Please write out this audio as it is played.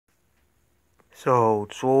So,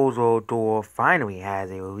 Trolls World Tour finally has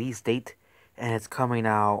a release date, and it's coming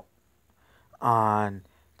out on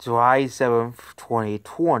July 7th,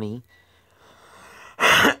 2020,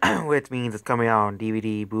 which means it's coming out on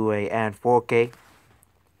DVD, Blu-ray, and 4K.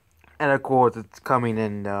 And of course, it's coming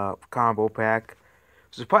in the combo pack.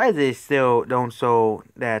 Surprised they still don't show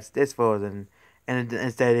that's this version, and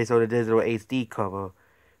instead they show the digital HD cover,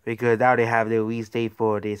 because now they have the release date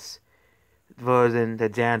for this version, the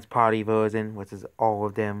Dance Party version, which is all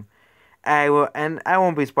of them. I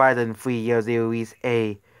won't be surprised in 3 years they release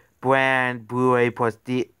a brand Blu-ray plus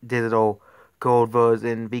digital gold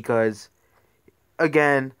version, because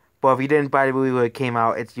again, but if you didn't buy the movie when it came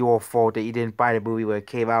out, it's your fault that you didn't buy the movie when it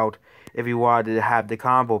came out. If you wanted to have the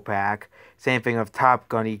combo pack, same thing with Top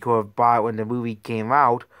Gun, you could have bought it when the movie came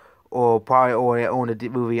out, or probably already own the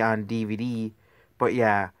movie on DVD. But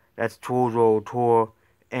yeah, that's Trolls World Tour,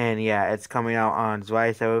 and yeah, it's coming out on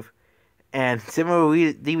July 7th. And similar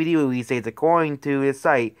DVD release dates, according to this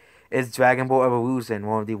site, is Dragon Ball Evolution,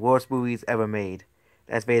 one of the worst movies ever made.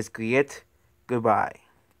 That's basically it. Goodbye.